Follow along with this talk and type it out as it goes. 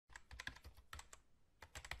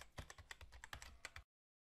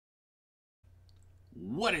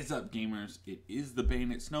What is up, gamers? It is the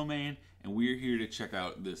Bandit Snowman, and we're here to check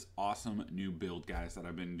out this awesome new build, guys, that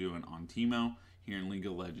I've been doing on Teemo here in League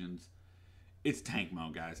of Legends. It's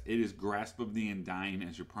Tankmo, guys. It is Grasp of the Undying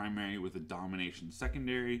as your primary with a Domination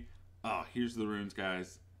secondary. Oh, here's the runes,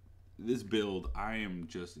 guys. This build, I am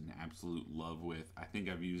just in absolute love with. I think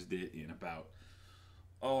I've used it in about,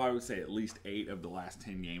 I would say at least 8 of the last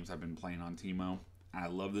 10 games I've been playing on Teemo. I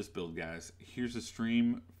love this build, guys. Here's a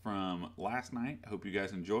stream from last night. I hope you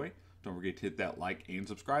guys enjoy. Don't forget to hit that like and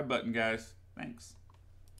subscribe button, guys. Thanks.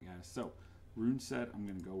 Guys, so rune set I'm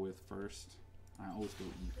going to go with first. I always go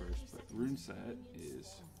E first, but rune set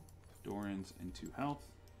is Doran's and 2 health.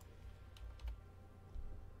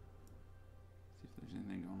 See if there's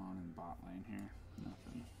anything going on in bot lane here.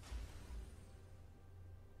 Nothing.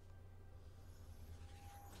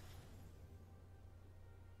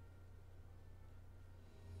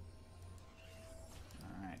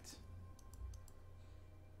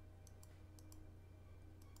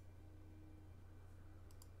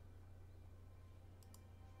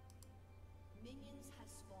 Minions have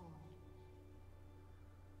spawned.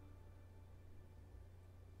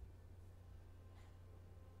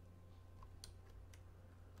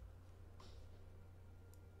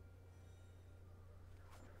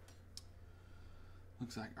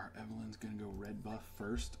 Looks like our Evelyn's gonna go red buff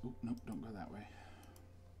first. Oh, nope, don't go that way.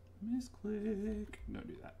 Misclick. Don't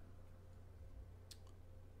do that.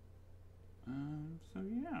 So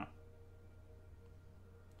yeah.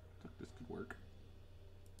 Thought this could work.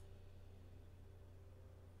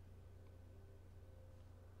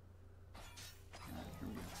 Alright, here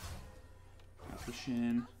we go. Got the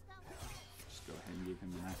Shin. Just go ahead and give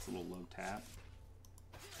him a nice little low tap.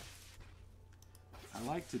 I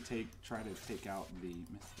like to try to take out the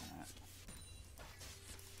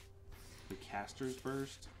the casters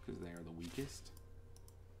first, because they are the weakest.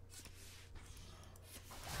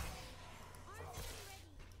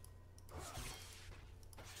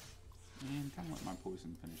 And kind of let my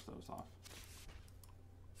poison finish those off.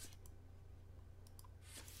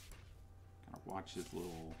 Kind of watch his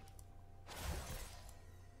little.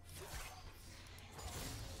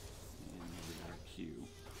 And maybe our Q.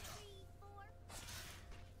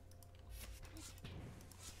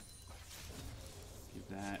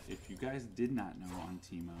 That if you guys did not know on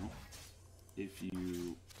Teemo, if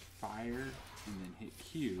you fire and then hit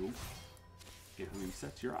Q, it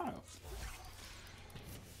resets your auto.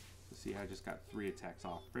 So see, I just got 3 attacks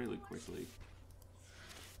off fairly quickly.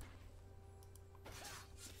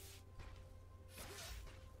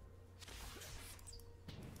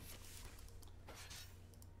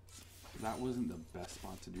 That wasn't the best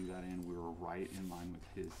spot to do that in. We were right in line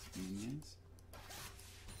with his minions.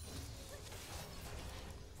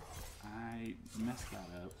 I messed that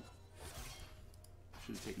up.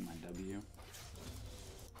 Should have taken my W.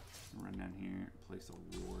 Run down here, place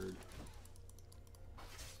a ward.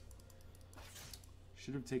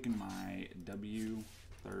 Should have taken my W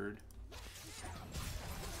third.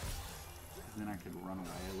 Then I could run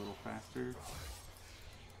away a little faster.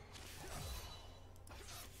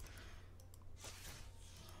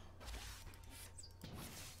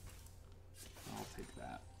 I'll take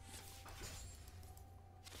that.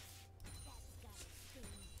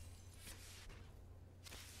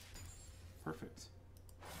 Perfect.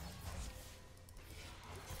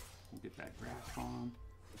 We'll get that grasp on.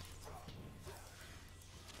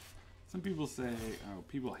 Some people say, oh,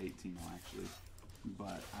 people hate Teemo actually,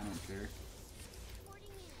 but I don't care.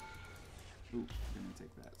 Ooh, we're gonna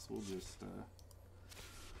take that. So we'll just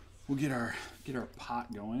we'll get our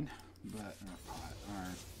pot going, but our pot,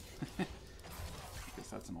 I guess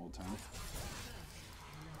that's an old term.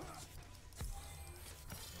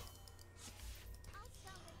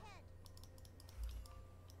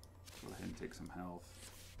 Go ahead and take some health.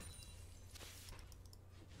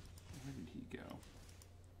 Where did he go?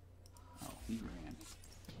 Oh, he ran.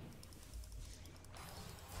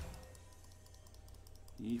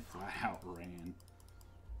 He flat out ran.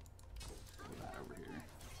 Put that over here.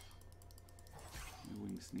 Maybe we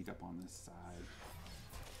can sneak up on this side.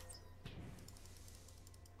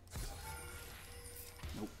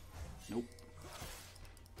 Nope. Nope.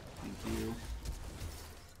 Thank you.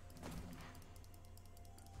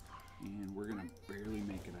 And we're gonna barely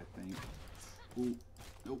make it, I think. Ooh,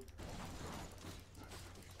 nope.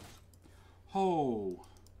 Oh!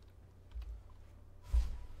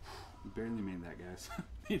 Barely made that, guys.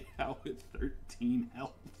 Made out with 13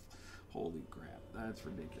 health. Holy crap, that's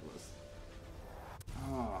ridiculous.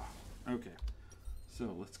 Ah, okay.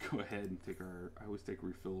 So let's go ahead and take our, I always take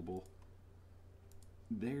refillable.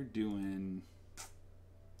 They're doing,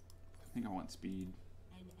 I think I want speed.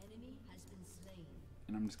 An enemy has been slain.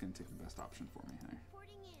 And I'm just going to take the best option for me here.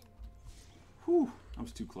 Reporting in. Whew, that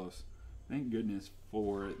was too close. Thank goodness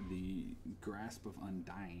for the Grasp of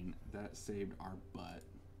Undying. That saved our butt.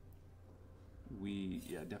 We,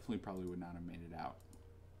 yeah, definitely probably would not have made it out.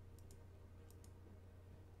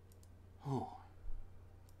 Oh.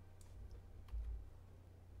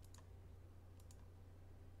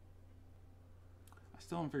 I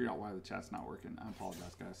still haven't figured out why the chat's not working. I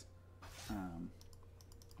apologize, guys.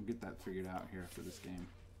 I'll get that figured out here after this game.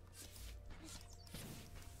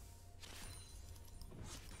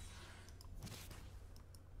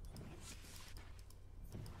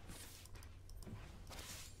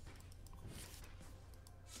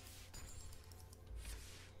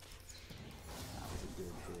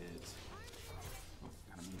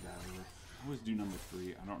 I always do number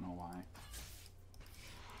 3. I don't know why.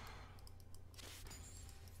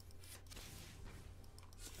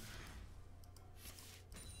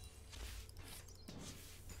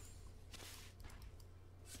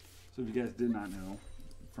 So if you guys did not know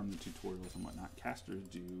from the tutorials and whatnot, casters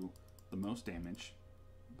do the most damage,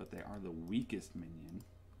 but they are the weakest minion.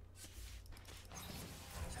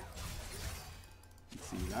 Let's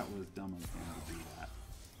see, that was dumb of him to do that.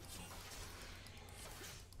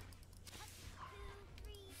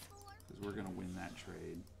 We're gonna win that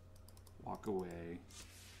trade. Walk away.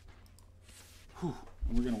 Whew.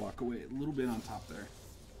 And we're gonna walk away a little bit on top there.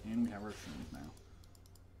 And we have our shrooms now.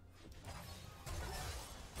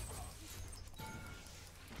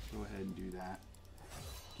 Go ahead and do that.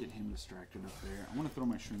 Get him distracted up there. I want to throw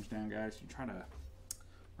my shrooms down, guys. You try to...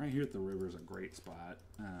 Right here at the river is a great spot.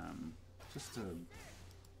 Just to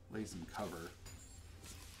lay some cover.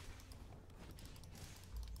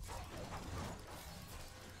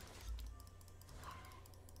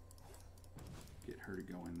 Her to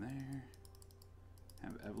go in there.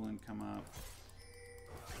 Have Evelyn come up.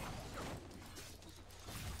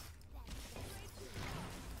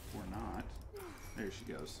 Or not. There she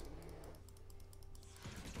goes.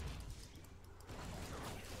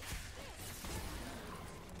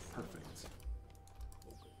 Perfect.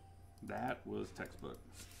 That was textbook.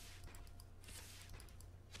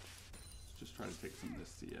 Let's just try to take some of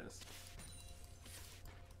this CS.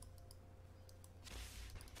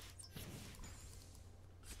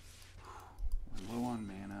 Low on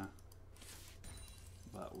mana,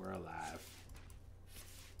 but we're alive.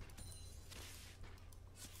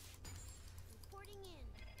 Reporting in.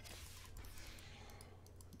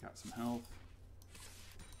 Got some health.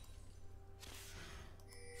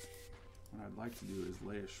 What I'd like to do is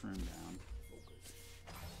lay a shroom down.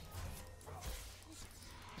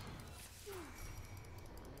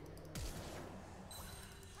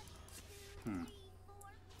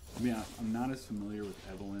 Yeah, I'm not as familiar with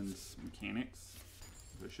Evelyn's mechanics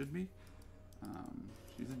as I should be.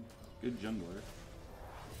 She's a good jungler,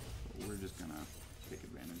 but we're just gonna take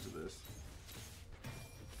advantage of this.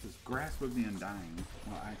 This Grasp of the Undying,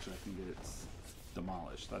 well actually I think it's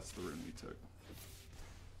Demolish, that's the rune we took.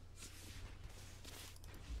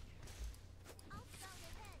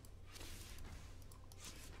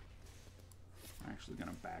 I'm actually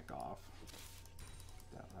gonna back off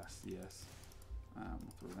that last CS.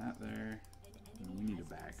 We'll throw that there. And we need to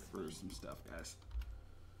back for some stuff, guys.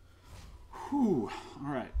 Whew.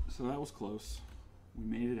 Alright, so that was close. We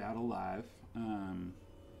made it out alive. Yeah.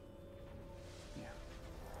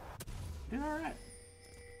 Did alright.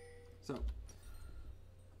 So,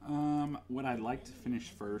 what I'd like to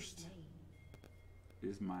finish first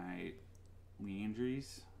is my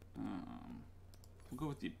Leandries. We'll go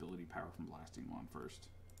with the ability power from Blasting Wand first.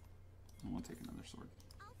 And we'll take another sword.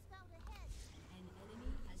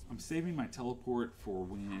 I'm saving my teleport for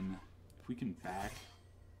when, if we can back,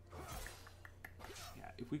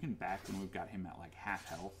 yeah, if we can back when we've got him at like half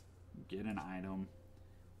health, get an item,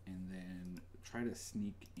 and then try to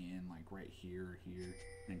sneak in like right here or here,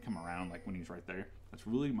 and come around like when he's right there. That's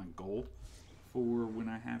really my goal for when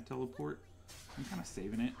I have teleport. I'm kind of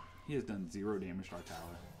saving it. He has done 0 damage to our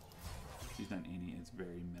tower. If he's done any, it's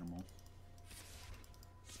very minimal.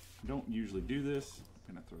 I don't usually do this.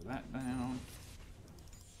 I'm gonna throw that down.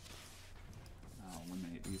 I'll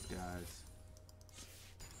eliminate these guys.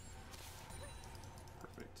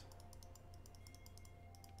 Perfect.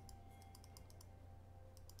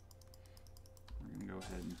 We're gonna go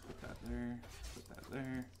ahead and put that there, put that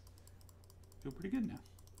there. Feel pretty good now.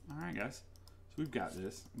 Alright guys, so we've got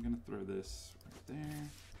this. I'm gonna throw this right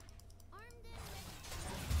there.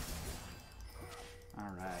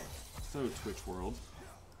 Alright, so Twitch World.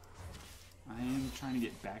 I am trying to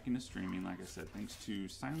get back into streaming, like I said, thanks to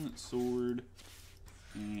Silent Sword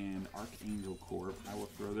and Archangel Corp. I will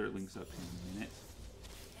throw their links up in a minute.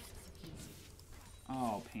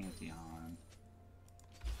 Oh, Pantheon.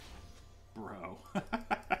 Bro.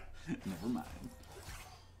 Never mind.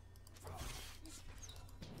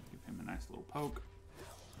 Give him a nice little poke.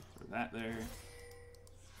 Throw that there.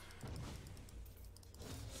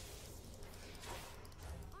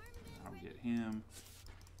 I'll get him.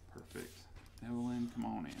 Perfect. Evelyn, come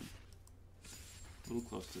on in. A little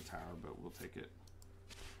close to the tower, but we'll take it.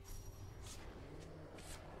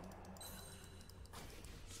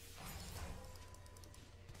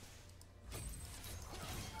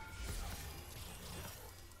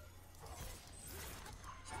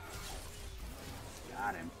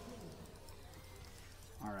 Got him.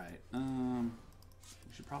 Alright,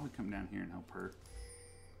 we should probably come down here and help her.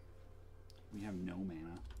 We have no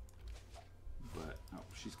mana. But, oh,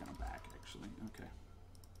 she's gonna back, actually. Okay.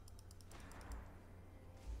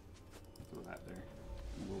 Throw that there.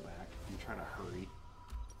 And we'll back and try to hurry.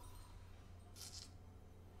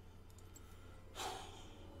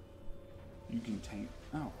 You can tank.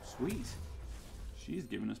 Oh, sweet. She's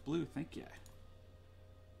giving us blue. Thank you.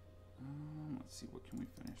 Let's see. What can we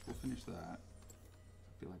finish? We'll finish that.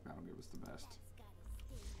 I feel like that'll give us the best.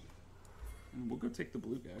 And we'll go take the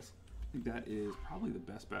blue, guys. I think that is probably the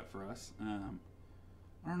best bet for us. I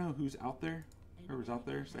don't know who's out there. Whoever's out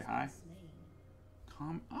there, say hi.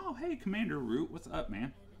 Oh, hey, Commander Root. What's up,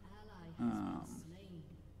 man?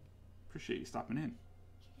 Appreciate you stopping in.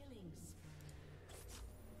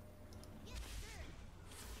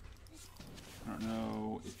 I don't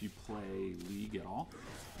know if you play League at all,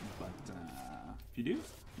 but if you do,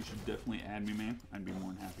 you should definitely add me, man. I'd be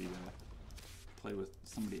more than happy to play with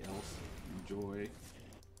somebody else. Enjoy.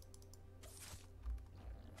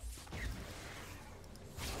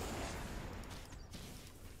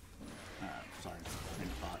 Sorry, train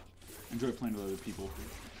of thought. Enjoy playing with other people.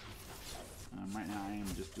 Right now, I am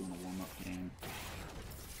just doing a warm-up game.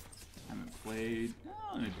 Haven't played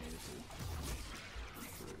in a day or two.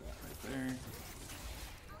 Throw that right there.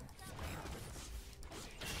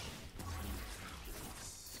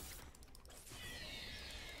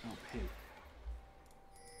 Oh, pig.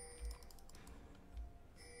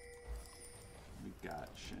 We got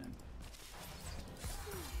Shin.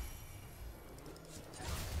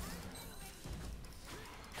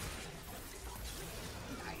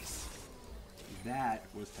 Nice. That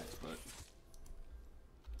was textbook.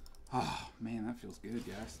 Oh, man, that feels good,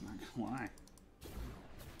 guys. Not gonna lie.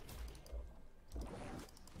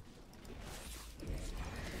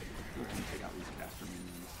 Go ahead and take out these caster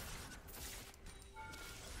minions.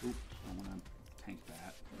 Oop, I want to tank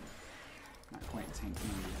that. Not quite tanking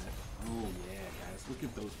yet. Oh, yeah, guys. Look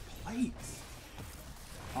at those plates.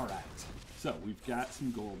 All right. So, we've got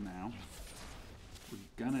some gold now.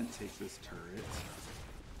 We're gonna take this turret.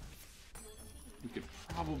 We could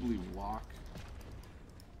probably walk.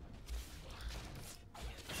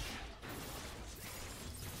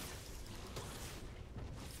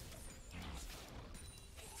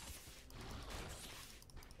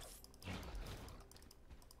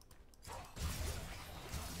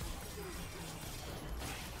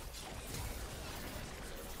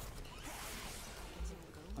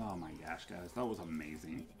 Oh my gosh, guys, that was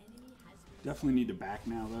amazing. Definitely need to back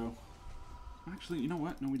now, though. Actually, you know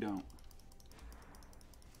what? No, we don't.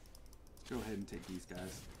 Go ahead and take these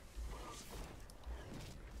guys.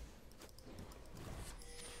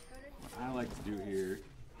 What I like to do here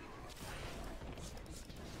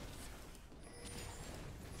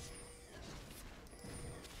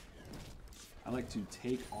I like to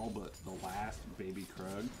take all but the last baby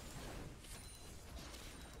Krug.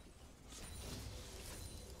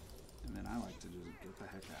 And then I like to just get the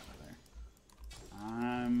heck out of there.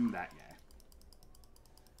 I'm that guy.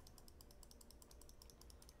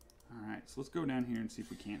 Alright, so let's go down here and see if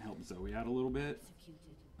we can't help Zoe out a little bit.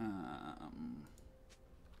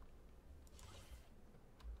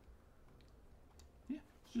 Yeah,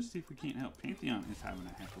 let's just see if we can't help. Pantheon is having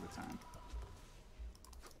a heck of a time.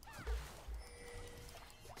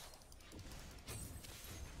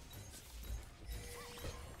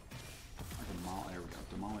 There we go.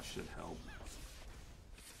 Demolish should help.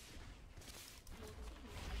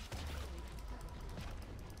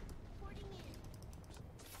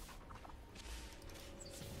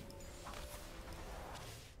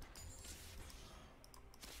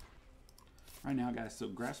 Right now, guys, so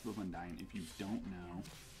Grasp of Undying, if you don't know,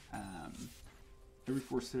 every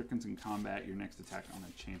 4 seconds in combat, your next attack on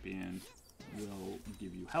a champion will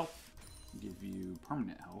give you health, give you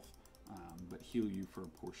permanent health, but heal you for a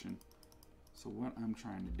portion. So what I'm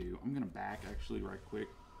trying to do, I'm going to back actually right quick,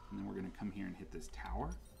 and then we're going to come here and hit this tower.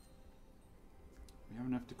 We have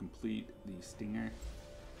enough to complete the stinger.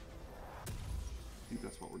 I think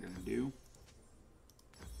that's what we're going to do.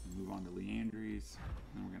 Move on to Leandry's.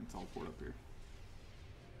 And we're going to teleport up here.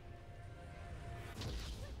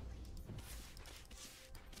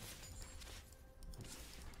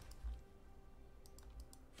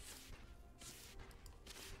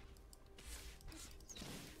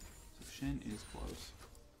 So Shen is close.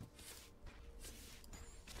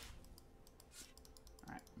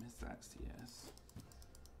 Alright, missed that CS.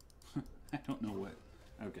 I don't know what.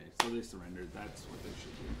 Okay, so they surrendered. That's what they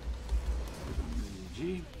should do.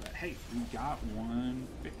 G, but hey, we got one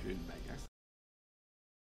victory in the bag, guys.